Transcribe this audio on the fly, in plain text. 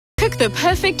Cook the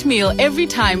perfect meal every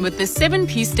time with the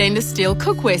 7-piece stainless steel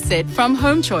cookware set from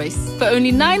Home Choice. For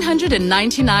only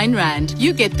 999 Rand,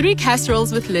 you get 3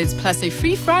 casseroles with lids plus a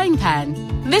free frying pan.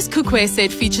 This cookware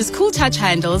set features cool touch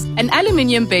handles, an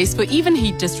aluminium base for even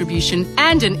heat distribution,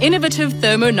 and an innovative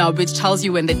thermo knob which tells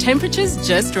you when the temperature's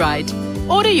just right.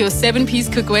 Order your 7-piece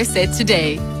cookware set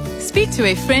today. Speak to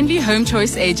a friendly Home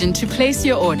Choice agent to place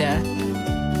your order.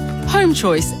 Home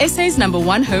Choice, SA's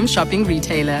 #1 home shopping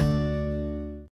retailer.